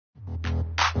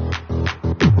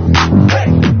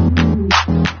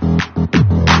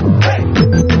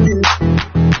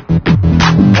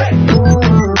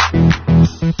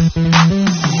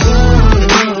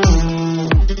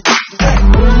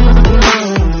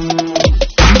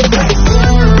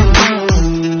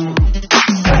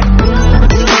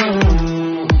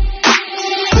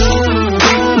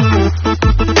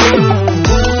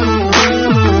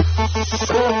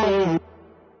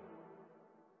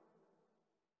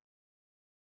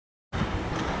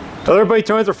Hello everybody,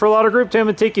 Tony with the Referral Auto Group. Today I'm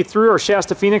going to take you through our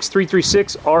Shasta Phoenix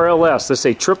 336 RLS. This is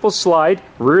a triple slide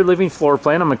rear living floor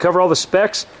plan. I'm going to cover all the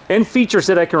specs and features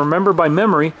that I can remember by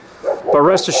memory, but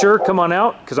rest assured, come on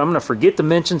out because I'm going to forget to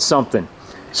mention something.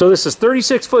 So this is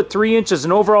 36 foot 3 inches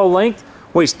in overall length,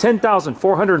 weighs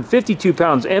 10,452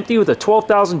 pounds empty with a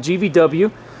 12,000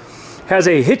 GVW, has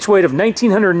a hitch weight of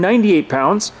 1,998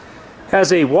 pounds,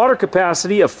 has a water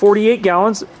capacity of 48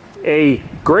 gallons, a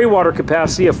gray water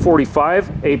capacity of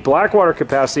 45, a black water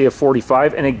capacity of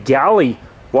 45, and a galley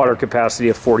water capacity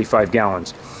of 45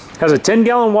 gallons. Has a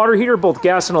 10-gallon water heater, both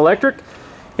gas and electric.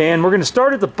 And we're going to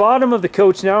start at the bottom of the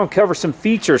coach now and cover some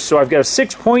features. So I've got a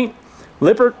 6-point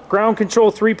Lippert ground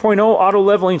control 3.0 auto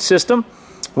leveling system.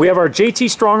 We have our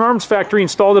JT Strongarms factory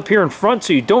installed up here in front,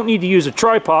 so you don't need to use a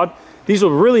tripod. These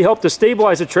will really help to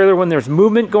stabilize the trailer when there's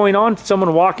movement going on.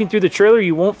 Someone walking through the trailer,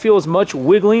 you won't feel as much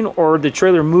wiggling or the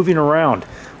trailer moving around.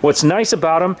 What's nice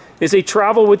about them is they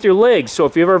travel with your legs. So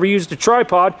if you've ever used a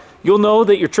tripod, you'll know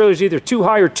that your trailer is either too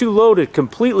high or too low to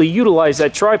completely utilize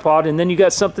that tripod, and then you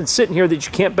got something sitting here that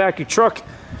you can't back your truck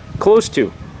close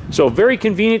to. So very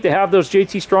convenient to have those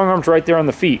JT Strongarms right there on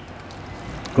the feet.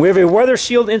 We have a weather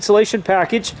shield insulation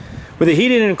package with a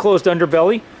heated and enclosed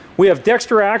underbelly. We have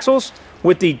Dexter axles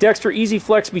with the Dexter Easy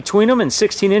Flex between them and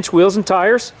 16-inch wheels and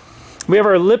tires. We have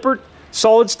our Lippert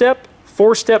solid step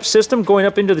 4-step system going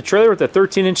up into the trailer with a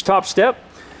 13-inch top step.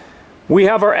 We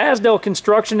have our Asdel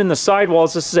construction in the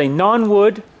sidewalls. This is a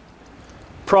non-wood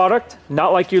product,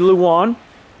 not like your Luan.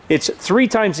 It's 3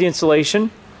 times the insulation,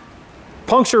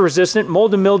 puncture resistant,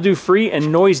 mold and mildew free,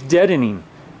 and noise deadening.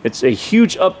 It's a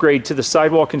huge upgrade to the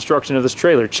sidewall construction of this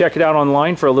trailer. Check it out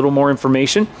online for a little more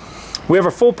information. We have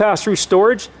a full pass-through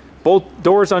storage, both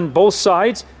doors on both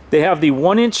sides. They have the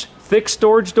 1-inch thick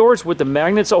storage doors with the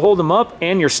magnets that hold them up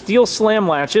and your steel slam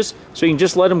latches, so you can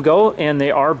just let them go, and they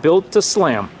are built to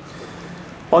slam.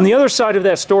 On the other side of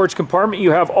that storage compartment, you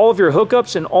have all of your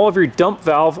hookups and all of your dump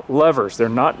valve levers. They're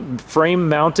not frame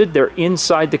mounted, they're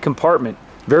inside the compartment.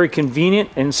 Very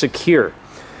convenient and secure.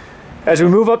 As we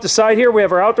move up the side here, we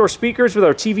have our outdoor speakers with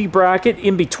our TV bracket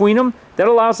in between them. That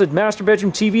allows the master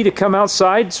bedroom TV to come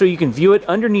outside so you can view it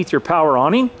underneath your power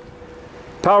awning.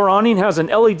 Power awning has an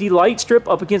LED light strip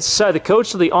up against the side of the coach,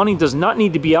 so the awning does not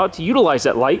need to be out to utilize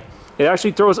that light. It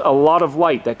actually throws a lot of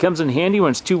light. That comes in handy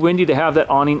when it's too windy to have that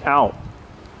awning out.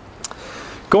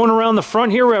 Going around the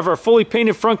front here, we have our fully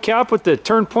painted front cap with the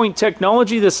turn point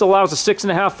technology. This allows a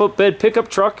 6.5-foot bed pickup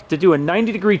truck to do a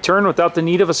 90-degree turn without the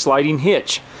need of a sliding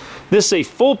hitch. This is a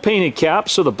full painted cap,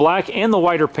 so the black and the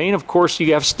white are paint. Of course,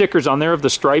 you have stickers on there of the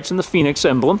stripes and the Phoenix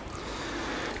emblem.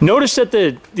 Notice that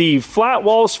the flat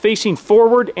walls facing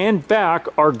forward and back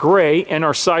are gray and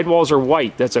our sidewalls are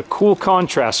white. That's a cool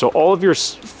contrast. So all of your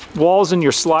walls and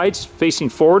your slides facing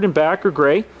forward and back are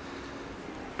gray,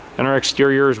 and our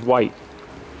exterior is white.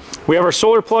 We have our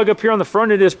solar plug up here on the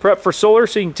front. It is prepped for solar,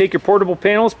 so you can take your portable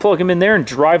panels, plug them in there, and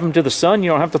drive them to the sun. You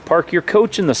don't have to park your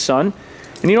coach in the sun,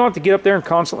 and you don't have to get up there and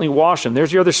constantly wash them.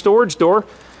 There's your other storage door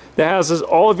that has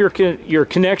all of your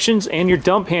connections and your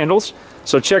dump handles.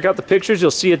 So check out the pictures,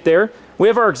 you'll see it there. We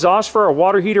have our exhaust for our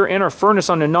water heater and our furnace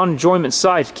on the non-enjoyment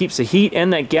side. It keeps the heat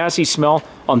and that gassy smell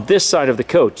on this side of the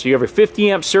coach. So you have a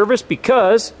 50 amp service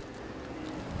because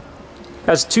it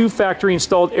has 2 factory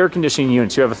installed air conditioning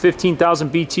units. You have a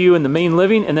 15,000 BTU in the main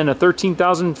living and then a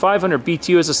 13,500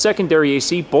 BTU as a secondary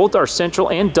AC. Both are central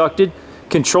and ducted,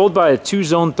 controlled by a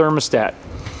 2-zone thermostat.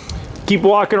 Keep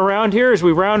walking around here. As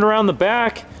we round around the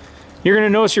back, you're going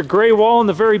to notice your gray wall in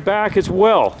the very back as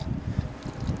well.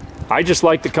 I just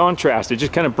like the contrast. It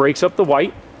just kind of breaks up the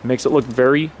white, makes it look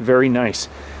very, very nice.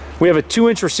 We have a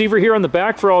 2-inch receiver here on the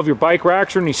back for all of your bike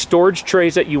racks or any storage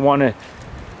trays that you want to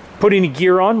put any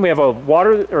gear on. We have a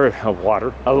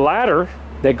ladder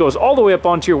that goes all the way up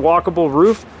onto your walkable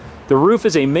roof. The roof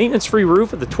is a maintenance-free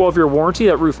roof with a 12-year warranty.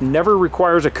 That roof never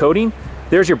requires a coating.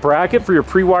 There's your bracket for your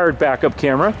pre-wired backup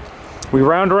camera. We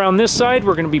round around this side.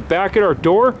 We're going to be back at our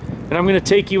door, and I'm going to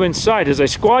take you inside. As I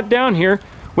squat down here,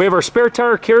 we have our spare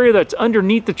tire carrier that's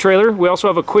underneath the trailer. We also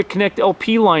have a quick connect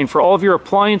LP line for all of your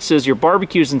appliances, your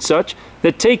barbecues and such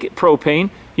that take propane.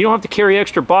 You don't have to carry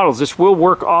extra bottles. This will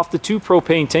work off the 2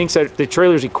 propane tanks that the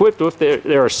trailer is equipped with.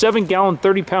 There are 7-gallon,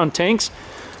 30-pound tanks,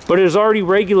 but it is already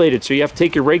regulated, so you have to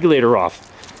take your regulator off.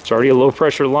 It's already a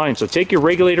low-pressure line, so take your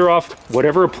regulator off,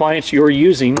 whatever appliance you're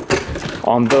using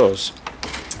on those.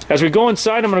 As we go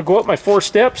inside, I'm going to go up my 4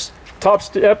 steps. Top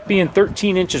step being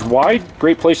 13 inches wide,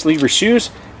 great place to leave your shoes,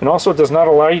 and also does not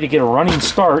allow you to get a running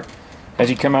start as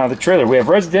you come out of the trailer. We have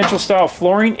residential style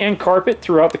flooring and carpet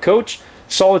throughout the coach,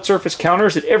 solid surface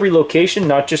counters at every location,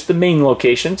 not just the main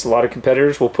locations. A lot of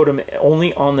competitors will put them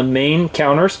only on the main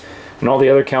counters. and all the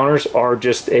other counters are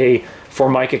just a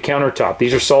Formica countertop.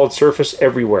 These are solid surface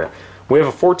everywhere. We have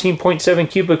a 14.7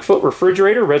 cubic foot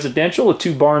refrigerator, residential, with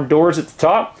 2 barn doors at the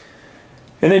top,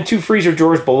 and then 2 freezer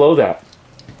drawers below that.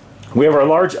 We have our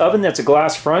large oven that's a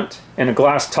glass front and a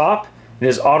glass top. It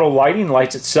is auto lighting,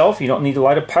 lights itself. You don't need to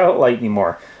light a pilot light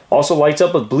anymore. Also lights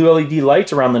up with blue LED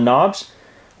lights around the knobs.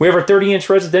 We have our 30-inch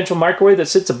residential microwave that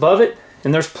sits above it,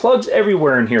 and there's plugs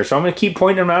everywhere in here. So I'm going to keep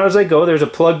pointing them out as I go. There's a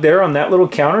plug there on that little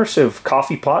counter, so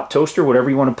coffee pot, toaster, whatever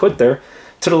you want to put there.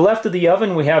 To the left of the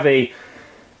oven, we have a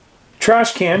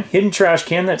trash can, hidden trash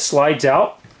can that slides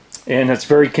out, and that's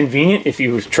very convenient if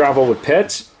you travel with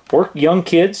pets or young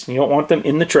kids. You don't want them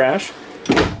in the trash,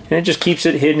 and it just keeps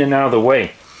it hidden and out of the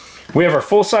way. We have our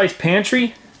full-size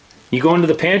pantry. You go into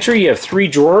the pantry, you have 3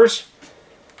 drawers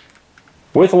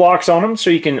with locks on them so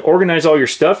you can organize all your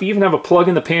stuff. You even have a plug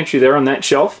in the pantry there on that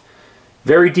shelf.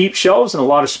 Very deep shelves and a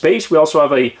lot of space. We also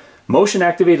have a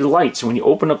motion-activated light, so when you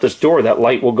open up this door, that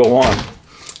light will go on.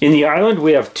 In the island,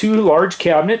 we have 2 large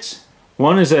cabinets.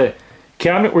 One is a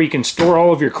cabinet where you can store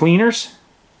all of your cleaners.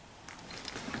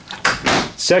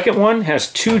 Second one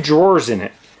has 2 drawers in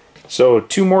it. So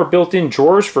 2 more built-in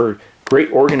drawers for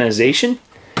great organization.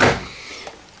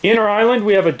 In our island,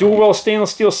 we have a dual-well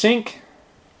stainless steel sink,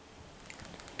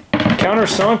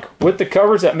 countersunk with the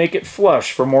covers that make it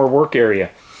flush for more work area.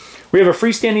 We have a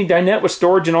freestanding dinette with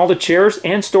storage in all the chairs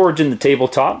and storage in the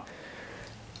tabletop.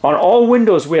 On all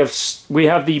windows, we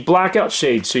have the blackout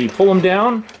shades, so you pull them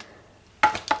down.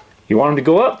 You want them to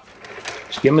go up,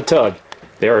 just give them a tug.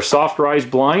 They are a soft rise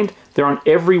blind. They're on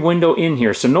every window in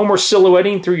here, so no more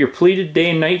silhouetting through your pleated day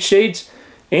and night shades,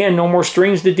 and no more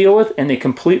strings to deal with, and they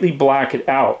completely black it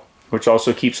out, which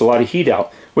also keeps a lot of heat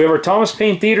out. We have our Thomas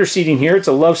Paine Theater seating here. It's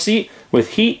a love seat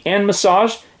with heat and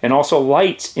massage, and also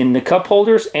lights in the cup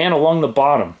holders and along the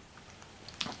bottom.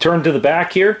 Turn to the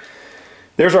back here.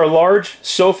 There's our large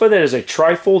sofa that is a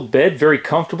trifold bed, very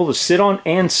comfortable to sit on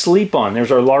and sleep on.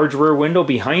 There's our large rear window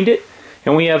behind it,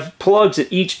 and we have plugs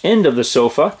at each end of the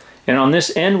sofa, and on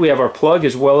this end we have our plug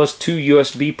as well as 2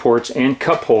 USB ports and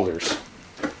cup holders.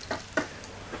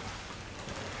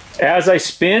 As I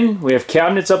spin, we have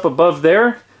cabinets up above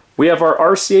there. We have our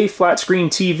RCA flat screen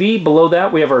TV. Below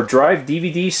that, we have our Drive,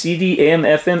 DVD, CD, AM,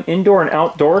 FM, indoor and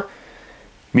outdoor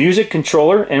music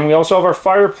controller. And we also have our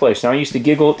fireplace. Now, I used to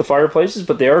giggle at the fireplaces,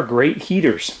 but they are great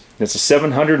heaters. It's a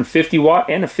 750 watt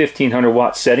and a 1500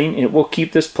 watt setting. It will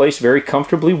keep this place very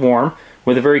comfortably warm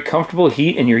with a very comfortable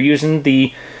heat. And you're using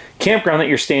the campground that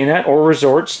you're staying at or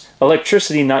resorts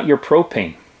electricity, not your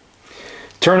propane.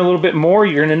 Turn a little bit more,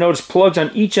 you're going to notice plugs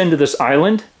on each end of this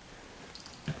island.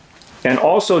 And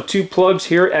also 2 plugs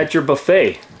here at your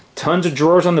buffet. Tons of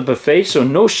drawers on the buffet, so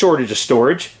no shortage of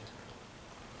storage.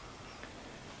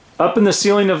 Up in the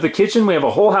ceiling of the kitchen, we have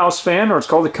a whole house fan, or it's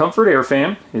called a comfort air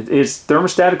fan. It is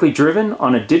thermostatically driven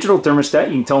on a digital thermostat.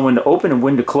 You can tell when to open and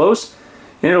when to close,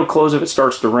 and it'll close if it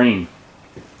starts to rain.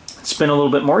 Spin a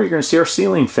little bit more, you're going to see our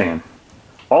ceiling fan.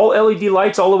 All LED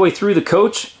lights all the way through the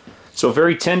coach. So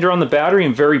very tender on the battery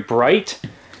and very bright.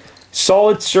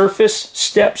 Solid surface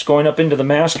steps going up into the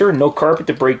master. No carpet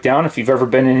to break down. If you've ever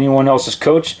been in anyone else's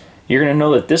coach, you're going to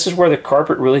know that this is where the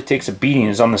carpet really takes a beating,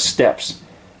 is on the steps.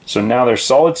 So now there's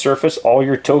solid surface. All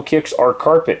your toe kicks are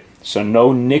carpet. So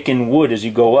no nicking wood as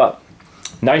you go up.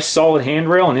 Nice solid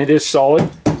handrail, and it is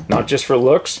solid, not just for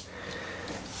looks.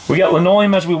 We got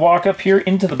linoleum as we walk up here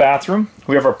into the bathroom.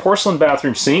 We have our porcelain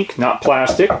bathroom sink, not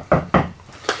plastic.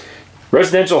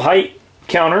 Residential height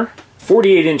counter,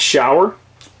 48-inch shower,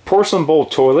 porcelain bowl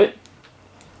toilet,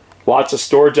 lots of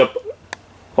storage up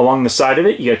along the side of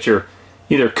it. You got your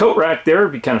either coat rack there.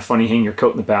 It'd be kind of funny hanging your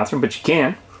coat in the bathroom, but you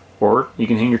can, or you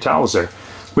can hang your towels there.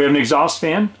 We have an exhaust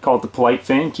fan, call it the polite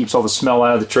fan, keeps all the smell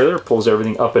out of the trailer, pulls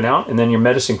everything up and out, and then your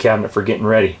medicine cabinet for getting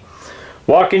ready.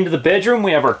 Walk into the bedroom,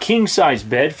 we have our king-size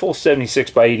bed, full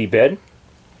 76 by 80 bed.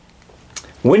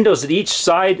 Windows at each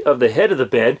side of the head of the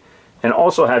bed, and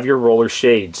also have your roller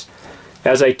shades.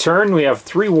 As I turn, we have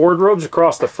 3 wardrobes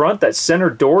across the front. That center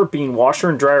door being washer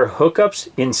and dryer hookups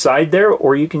inside there,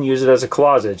 or you can use it as a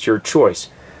closet. It's your choice.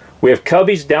 We have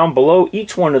cubbies down below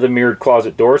each one of the mirrored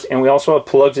closet doors, and we also have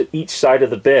plugs at each side of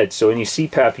the bed. So any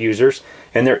CPAP users,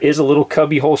 and there is a little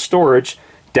cubby hole storage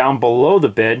down below the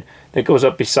bed that goes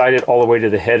up beside it all the way to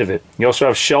the head of it. You also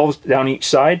have shelves down each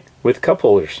side with cup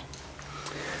holders.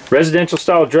 Residential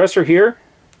style dresser here.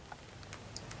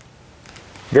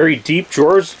 Very deep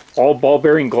drawers, all ball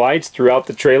bearing glides throughout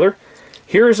the trailer.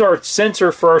 Here's our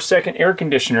sensor for our second air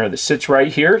conditioner that sits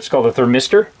right here. It's called a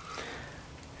thermistor.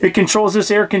 It controls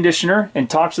this air conditioner and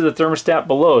talks to the thermostat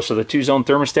below. So the 2-zone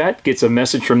thermostat gets a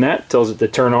message from that, tells it to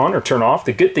turn on or turn off.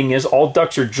 The good thing is all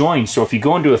ducts are joined. So if you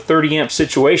go into a 30 amp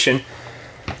situation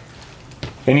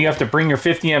and you have to bring your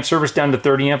 50 amp service down to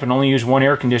 30 amp and only use one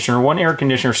air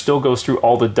conditioner still goes through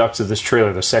all the ducts of this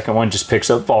trailer. The second one just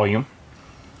picks up volume.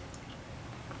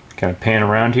 Kind of pan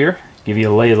around here, give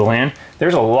you a lay of the land.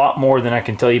 There's a lot more than I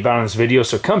can tell you about in this video,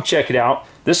 so come check it out.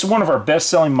 This is one of our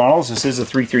best-selling models. This is a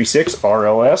 336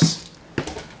 RLS.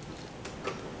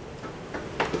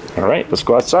 All right, let's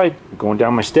go outside. I'm going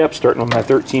down my steps, starting with my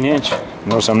 13-inch.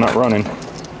 Notice I'm not running.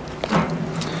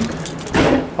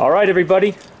 All right,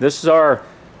 everybody. This is our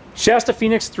Shasta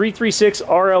Phoenix 336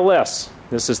 RLS.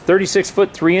 This is 36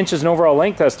 foot 3 inches in overall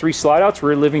length, has 3 slide outs,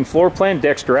 rear living floor plan,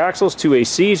 Dexter axles, 2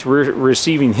 ACs, rear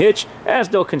receiving hitch,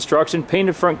 Asdell construction,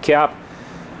 painted front cap,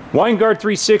 Winegard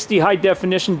 360, high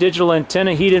definition digital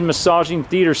antenna, heated massaging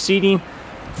theater seating,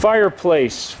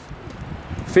 fireplace,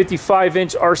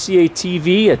 55-inch RCA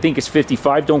TV. I think it's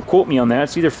 55. Don't quote me on that.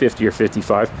 It's either 50 or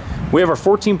 55. We have our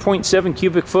 14.7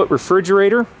 cubic foot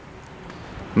refrigerator.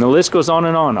 And the list goes on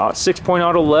and on. 6-point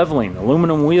auto leveling,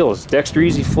 aluminum wheels, Dexter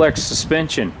Easy Flex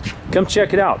suspension. Come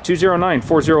check it out.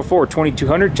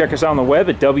 209-404-2200. Check us out on the web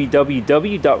at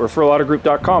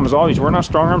www.referralautogroup.com. As always, we're not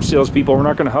Strongarm salespeople. We're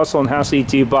not going to hustle and hassle you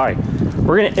till you buy.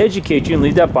 We're going to educate you and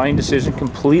leave that buying decision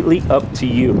completely up to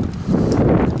you.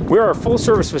 We're a full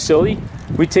service facility.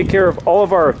 We take care of all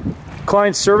of our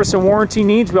clients' service and warranty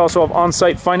needs. We also have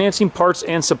on-site financing, parts,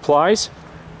 and supplies.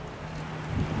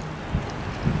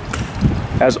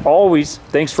 As always,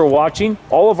 thanks for watching.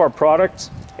 All of our products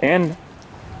and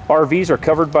RVs are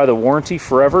covered by the Warranty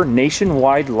Forever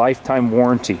nationwide lifetime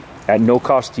warranty at no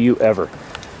cost to you ever.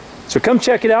 So come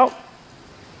check it out.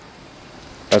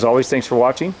 As always, thanks for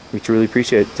watching. We truly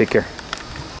appreciate it. Take care.